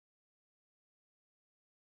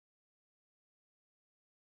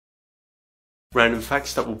Random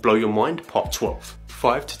facts that will blow your mind, part 12.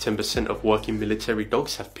 5 to 10% of working military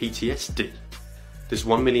dogs have PTSD. There's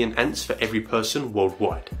 1 million ants for every person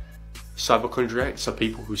worldwide. Hypochondriacs are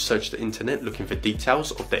people who search the internet looking for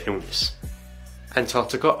details of their illness.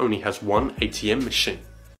 Antarctica only has one ATM machine.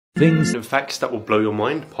 Random facts that will blow your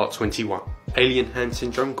mind, part 21. Alien hand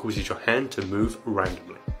syndrome causes your hand to move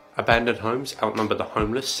randomly. Abandoned homes outnumber the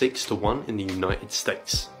homeless 6 to 1 in the United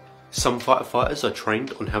States. Some firefighters are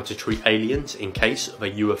trained on how to treat aliens in case of a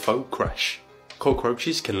UFO crash.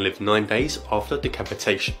 Cockroaches can live 9 days after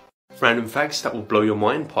decapitation. Random facts that will blow your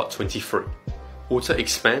mind, part 23. Water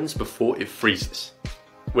expands before it freezes.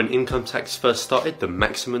 When income tax first started, the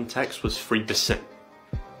maximum tax was 3%.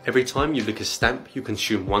 Every time you lick a stamp, you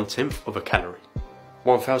consume 1/10 of a calorie.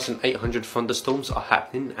 1,800 thunderstorms are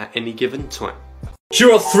happening at any given time. Here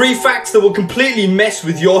are 3 facts that will completely mess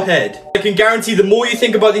with your head. I can guarantee the more you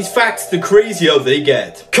think about these facts, the crazier they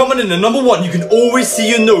get. Coming in at number 1, you can always see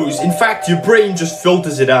your nose. In fact, your brain just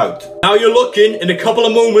filters it out. Now you're looking, in a couple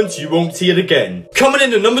of moments, you won't see it again. Coming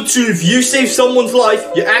in at number 2, if you save someone's life,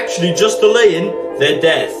 you're actually just delaying their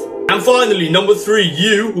death. And finally, number 3,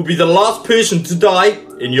 you will be the last person to die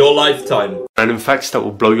in your lifetime. Random facts that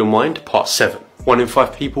will blow your mind, part 7. 1 in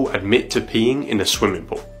 5 people admit to peeing in a swimming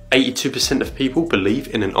pool. 82% of people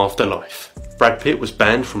believe in an afterlife. Brad Pitt was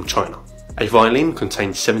banned from China. A violin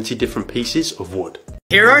contains 70 different pieces of wood.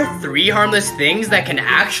 Here are 3 harmless things that can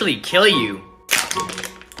actually kill you.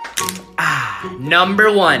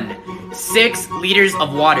 Number 1, 6 liters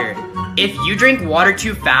of water. If you drink water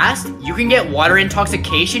too fast, you can get water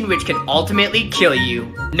intoxication, which can ultimately kill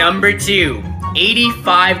you. Number 2,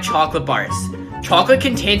 85 chocolate bars. Chocolate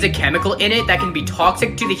contains a chemical in it that can be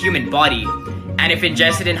toxic to the human body, and if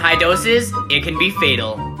ingested in high doses, it can be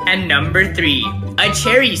fatal. And number 3, a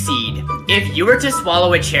cherry seed. If you were to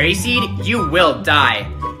swallow a cherry seed, you will die.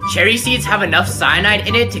 Cherry seeds have enough cyanide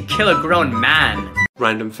in it to kill a grown man.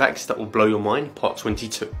 Random facts that will blow your mind, part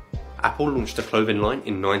 22. Apple launched a clothing line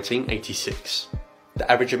in 1986.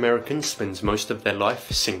 The average American spends most of their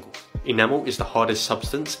life single. Enamel is the hardest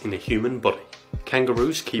substance in the human body.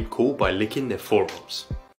 Kangaroos keep cool by licking their forearms.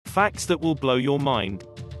 Facts that will blow your mind.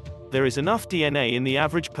 There is enough DNA in the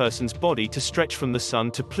average person's body to stretch from the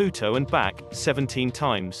Sun to Pluto and back 17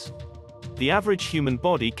 times. The average human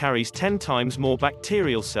body carries 10 times more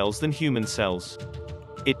bacterial cells than human cells.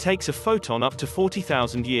 It takes a photon up to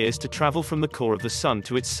 40,000 years to travel from the core of the Sun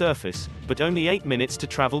to its surface, but only 8 minutes to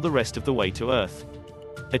travel the rest of the way to Earth.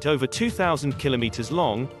 At over 2,000 kilometers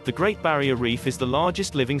long, the Great Barrier Reef is the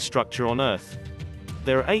largest living structure on Earth.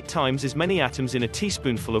 There are 8 times as many atoms in a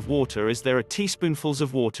teaspoonful of water as there are teaspoonfuls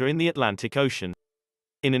of water in the Atlantic Ocean.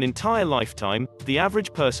 In an entire lifetime, the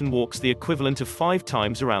average person walks the equivalent of 5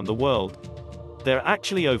 times around the world. There are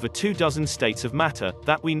actually over 24 states of matter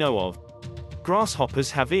that we know of. Grasshoppers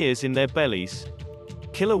have ears in their bellies.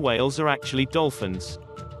 Killer whales are actually dolphins.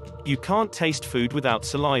 You can't taste food without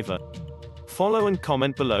saliva. Follow and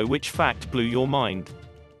comment below which fact blew your mind.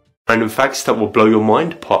 Random facts that will blow your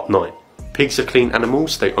mind, part 9. Pigs are clean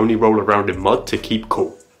animals, they only roll around in mud to keep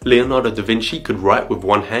cool. Leonardo da Vinci could write with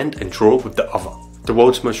one hand and draw with the other. The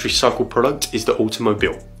world's most recycled product is the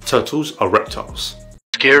automobile. Turtles are reptiles.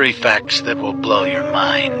 Scary facts that will blow your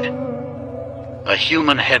mind. A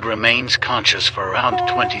human head remains conscious for around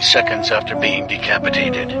 20 seconds after being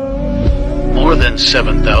decapitated. More than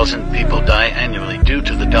 7,000 people die annually due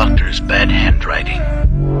to the doctor's bad handwriting.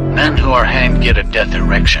 Men who are hanged get a death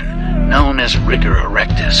erection, known as rigor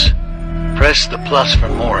erectus. Press the plus for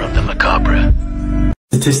more of the macabre.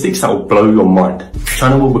 Statistics that will blow your mind.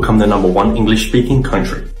 China will become the #1 English-speaking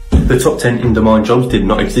country. The top 10 in-demand jobs did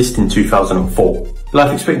not exist in 2004.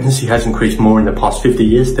 Life expectancy has increased more in the past 50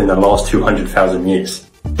 years than the last 200,000 years.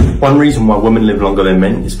 One reason why women live longer than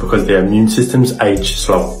men is because their immune systems age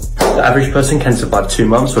slower. The average person can survive 2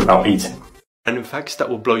 months without eating. Random facts that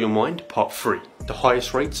will blow your mind, part 3. The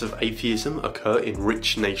highest rates of atheism occur in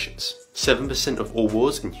rich nations. 7% of all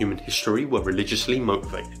wars in human history were religiously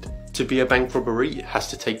motivated. To be a bank robbery, it has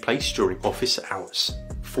to take place during office hours.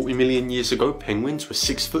 40 million years ago, penguins were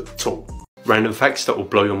 6 foot tall. Random facts that will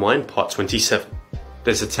blow your mind, part 27.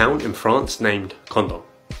 There's a town in France named Condom.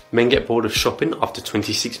 Men get bored of shopping after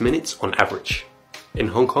 26 minutes on average. In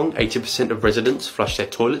Hong Kong, 80% of residents flush their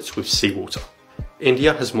toilets with seawater.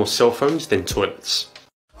 India has more cell phones than toilets.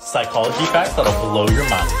 Psychology facts that'll blow your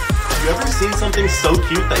mind. Have you ever seen something so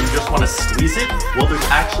cute that you just want to squeeze it? Well, there's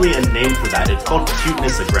actually a name for that. It's called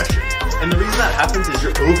cuteness aggression. And the reason that happens is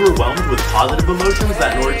you're overwhelmed with positive emotions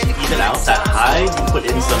that in order to even out that high, you put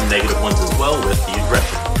in some negative ones as well with the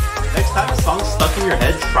aggression. Next time a song's stuck in your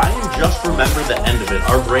head, try and just remember the end of it.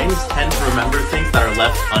 Our brains tend to remember things that are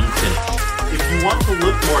left unfinished. If you want to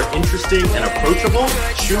look more interesting and approachable,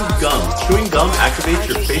 chew gum. Chewing gum activates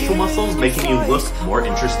your facial muscles, making you look more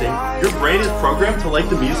interesting. Your brain is programmed to like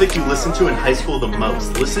the music you listen to in high school the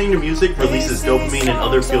most. Listening to music releases dopamine and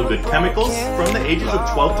other feel-good chemicals. From the ages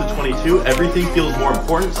of 12 to 22, everything feels more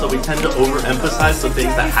important, so we tend to overemphasize the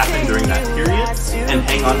things that happened during that period and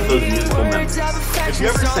hang on to those musical memories. If you're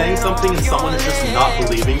ever saying something and someone is just not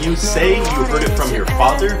believing you, say you heard it from your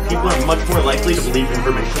father. People are much more likely to believe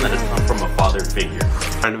information that has come from a father figure.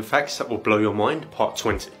 Random facts that will blow your mind, part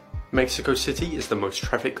 20. Mexico City is the most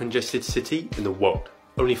traffic congested city in the world.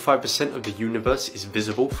 Only 5% of the universe is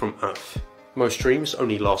visible from Earth. Most dreams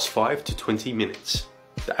only last 5 to 20 minutes.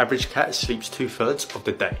 The average cat sleeps 2/3 of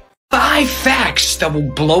the day. 5 facts that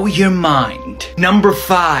will blow your mind. Number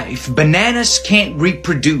 5, bananas can't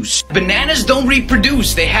reproduce. Bananas don't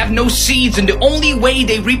reproduce, they have no seeds, and the only way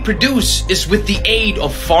they reproduce is with the aid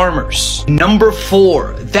of farmers. Number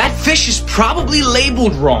 4, that fish is probably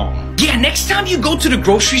labeled wrong. Yeah, next time you go to the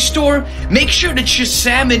grocery store, make sure that your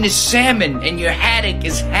salmon is salmon and your haddock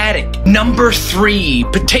is haddock. Number 3,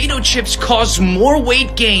 potato chips cause more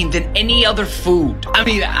weight gain than any other food. I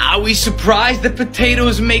mean, are we surprised that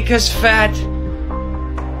potatoes make us fat?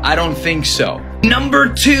 I don't think so. Number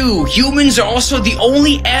 2, humans are also the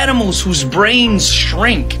only animals whose brains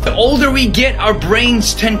shrink. The older we get, our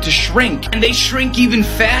brains tend to shrink. And they shrink even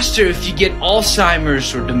faster if you get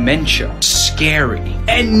Alzheimer's or dementia. Scary.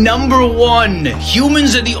 And number 1,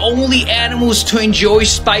 humans are the only animals to enjoy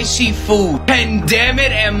spicy food. And damn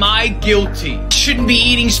it, am I guilty. Shouldn't be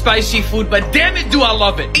eating spicy food, but damn it, do I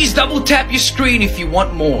love it. Please double tap your screen if you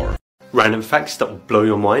want more. Random facts that will blow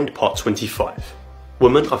your mind, part 25.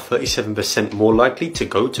 Women are 37% more likely to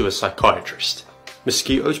go to a psychiatrist.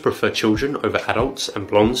 Mosquitoes prefer children over adults and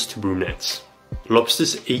blondes to brunettes.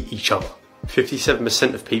 Lobsters eat each other.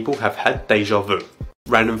 57% of people have had deja vu.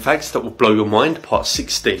 Random facts that will blow your mind, part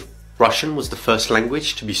 16. Russian was the first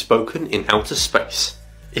language to be spoken in outer space.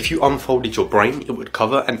 If you unfolded your brain, it would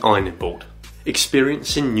cover an ironing board.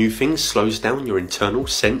 Experiencing new things slows down your internal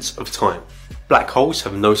sense of time. Black holes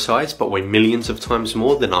have no size but weigh millions of times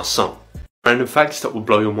more than our sun. Random facts that will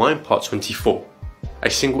blow your mind, part 24. A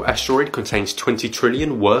single asteroid contains 20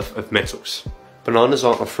 trillion worth of metals. Bananas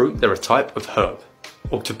aren't a fruit, they're a type of herb.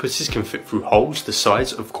 Octopuses can fit through holes the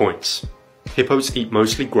size of coins. Hippos eat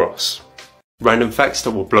mostly grass. Random facts that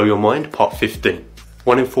will blow your mind, part 15.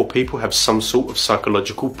 1 in 4 people have some sort of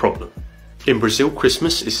psychological problem. In Brazil,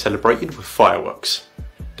 Christmas is celebrated with fireworks.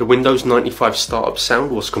 The Windows 95 startup sound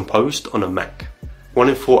was composed on a Mac. 1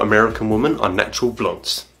 in 4 American women are natural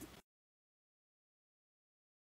blondes.